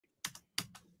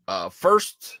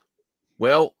First,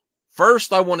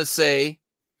 first I want to say,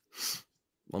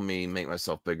 let me make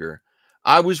myself bigger.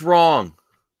 I was wrong.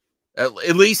 At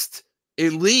least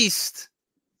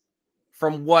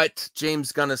from what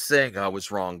James Gunn is saying, I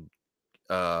was wrong.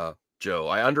 Joe,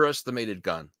 I underestimated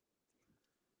Gunn.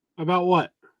 About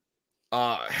what?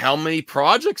 How many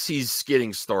projects he's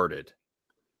getting started.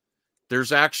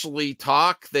 There's actually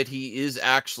talk that he is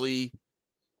actually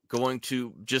going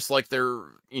to, just like they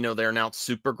announced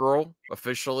Supergirl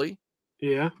officially.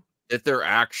 Yeah. That they're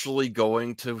actually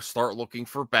going to start looking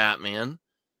for Batman.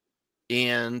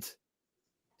 And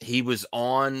he was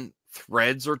on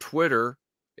Threads or Twitter.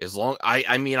 As long,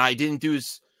 I mean, I didn't do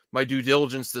my due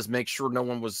diligence to make sure no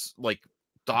one was like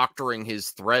doctoring his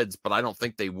threads, but I don't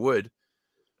think they would.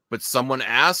 But someone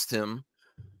asked him,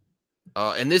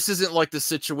 and this isn't like the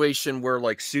situation where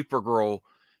like Supergirl,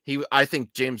 I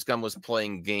think James Gunn was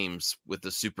playing games with the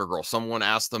Supergirl. Someone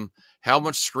asked him, how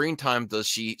much screen time does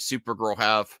Supergirl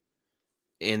have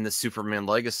in the Superman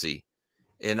Legacy?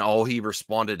 And all he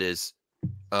responded is,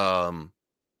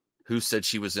 who said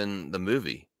she was in the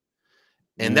movie?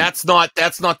 And that's not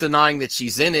denying that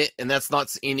she's in it, and that's not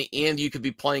and you could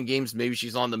be playing games, maybe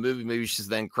she's on the movie, maybe she's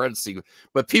then credit sequence.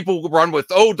 But people run with,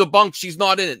 oh, debunk, she's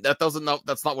not in it. That's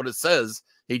not what it says.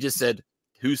 He just said,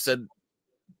 who said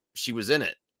she was in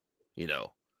it?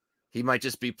 He might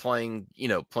just be playing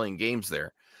games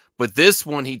there. But this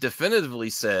one he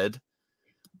definitively said,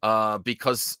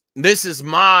 because this is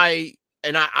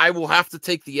and I will have to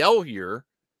take the L here.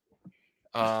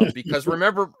 Because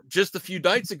remember just a few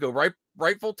nights ago, right,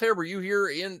 Voltaire, were you here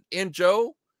in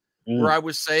Joe, where I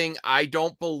was saying, I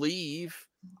believe,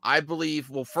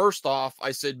 well, first off,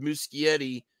 I said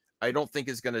Muschietti, I don't think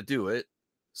is going to do it.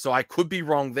 So I could be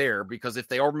wrong there, because if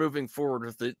they are moving forward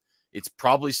with it, it's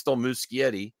probably still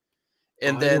Muschietti.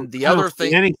 And then the other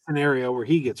thing, any scenario where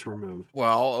he gets removed.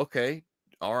 Well, okay.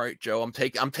 All right, Joe, I'm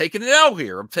taking it out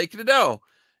here. I'm taking it out.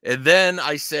 And then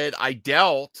I said, I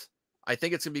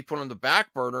think it's going to be put on the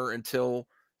back burner until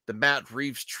the Matt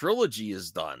Reeves trilogy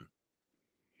is done.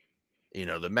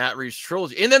 The Matt Reeves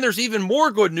trilogy. And then there's even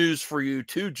more good news for you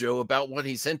too, Joe, about what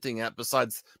he's hinting at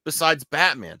besides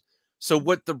Batman. So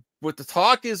what the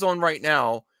talk is on right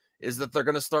now is that they're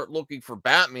going to start looking for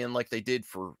Batman like they did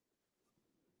for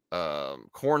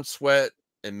Corn Sweat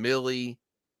and Millie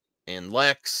and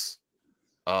Lex.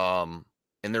 And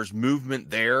there's movement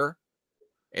there.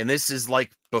 And this is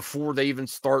like before they even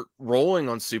start rolling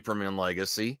on Superman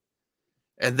Legacy.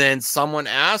 And then someone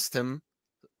asked him,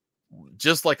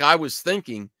 just like I was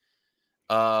thinking,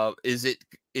 is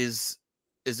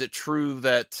it true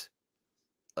that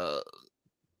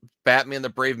Batman the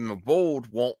Brave and the Bold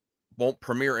won't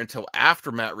premiere until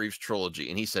after Matt Reeves' trilogy?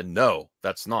 And he said, no,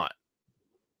 that's not.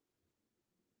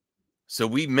 So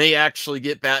we may actually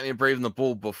get Batman Brave and the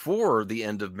Bold before the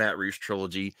end of Matt Reeves'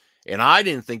 trilogy. And I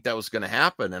didn't think that was going to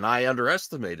happen, and I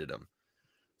underestimated him.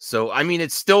 So, I mean,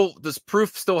 this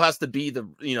proof still has to be the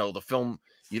film,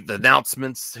 the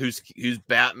announcements, who's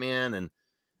Batman, and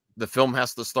the film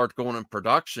has to start going in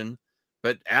production.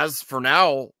 But as for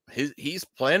now, he's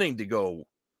planning to go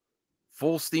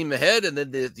full steam ahead. And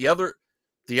then the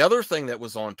other thing that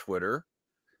was on Twitter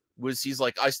was, he's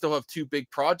like, I still have 2 big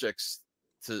projects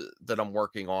that I'm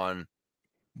working on,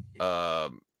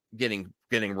 getting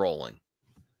rolling.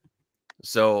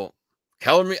 So,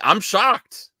 I'm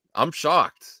shocked.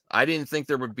 I didn't think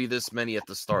there would be this many at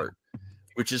the start,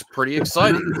 which is pretty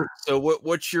exciting. So,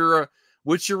 what's your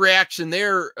reaction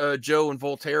there, Joe and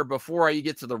Voltaire? Before I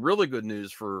get to the really good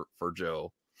news for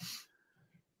Joe,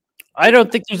 I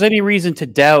don't think there's any reason to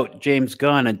doubt James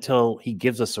Gunn until he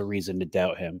gives us a reason to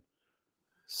doubt him.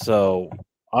 So,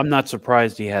 I'm not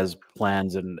surprised he has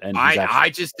plans, and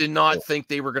I just did not think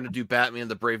they were going to do Batman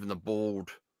the Brave and the Bold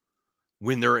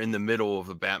when they're in the middle of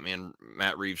a Batman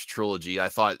Matt Reeves trilogy. I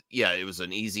thought, yeah, it was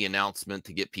an easy announcement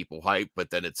to get people hyped, but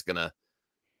then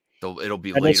it'll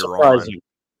be that later on.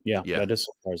 Yeah, that is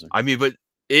surprising. I mean, but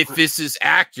if this is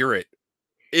accurate,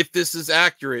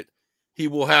 he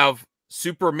will have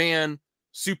Superman,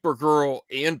 Supergirl,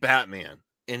 and Batman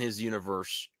in his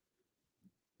universe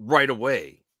right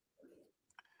away.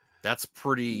 That's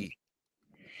pretty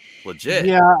legit.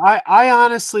 Yeah, I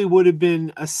honestly would have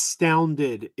been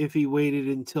astounded if he waited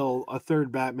until a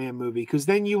 3rd Batman movie, because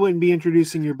then you wouldn't be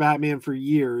introducing your Batman for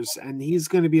years, and he's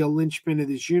going to be a linchpin of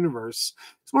this universe.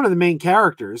 It's one of the main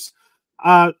characters.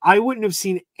 I wouldn't have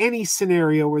seen any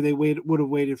scenario where they would have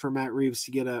waited for Matt Reeves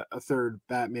to get a 3rd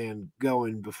Batman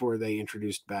going before they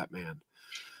introduced Batman.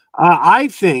 I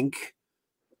think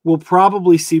we'll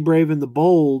probably see Brave and the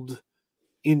Bold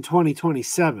in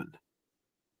 2027.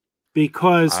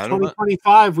 Because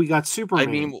 2025 we got Superman.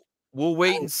 I mean, we'll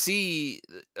wait and see.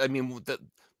 I mean,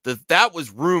 that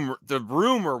was rumor. The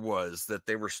rumor was that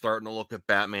they were starting to look at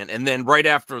Batman, and then right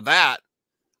after that,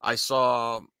 I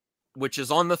saw, which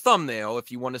is on the thumbnail,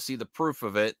 if you want to see the proof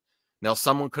of it. Now,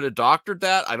 someone could have doctored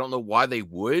that. I don't know why they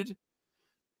would,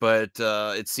 but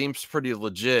it seems pretty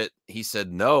legit. He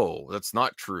said, no, that's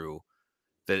not true.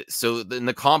 So in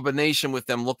the combination with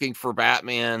them looking for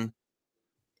Batman,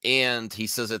 and he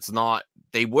says it's not,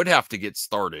 they would have to get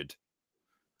started,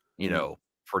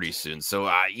 pretty soon. So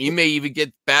you may even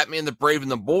get Batman the Brave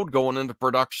and the Bold going into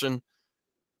production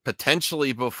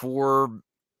potentially before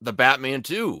the Batman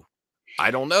 2.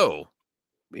 I don't know.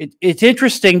 It's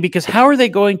interesting because how are they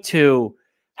going to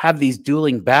have these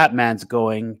dueling Batmans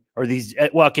going, or these?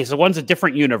 Well, okay, so one's a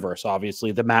different universe,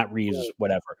 obviously, the Matt Reeves,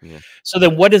 whatever. Yeah. So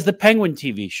then, what is the Penguin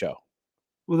TV show?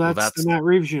 Well, that's the Matt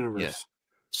Reeves universe. Yeah.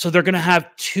 So they're going to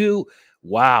have two.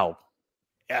 Wow,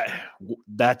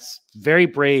 that's very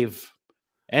brave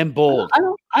and bold.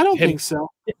 I don't think so.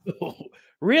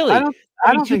 Really?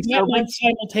 I don't think so.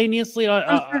 Simultaneously,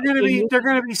 they're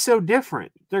gonna be so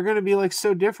different. They're gonna be like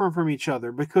so different from each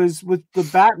other because with the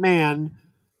Batman,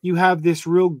 you have this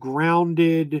real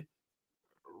grounded,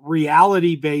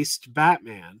 reality-based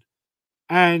Batman,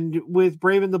 and with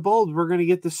Brave and the Bold, we're gonna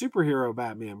get the superhero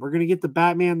Batman. We're gonna get the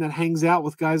Batman that hangs out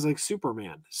with guys like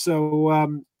Superman.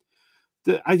 So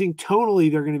I think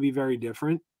tonally they're gonna be very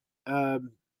different. I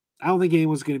don't think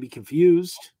anyone's gonna be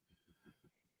confused.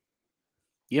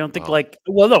 You don't think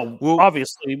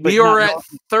obviously. But we are at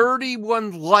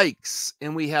 31 likes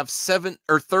and we have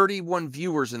 31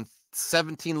 viewers and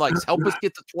 17 likes. Help us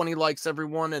get to 20 likes,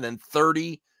 everyone. And then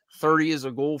 30 is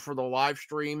a goal for the live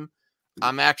stream.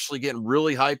 I'm actually getting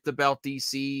really hyped about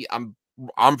DC.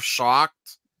 I'm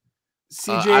shocked.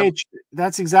 CJH,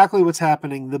 that's exactly what's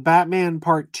happening. The Batman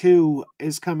Part 2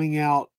 is coming out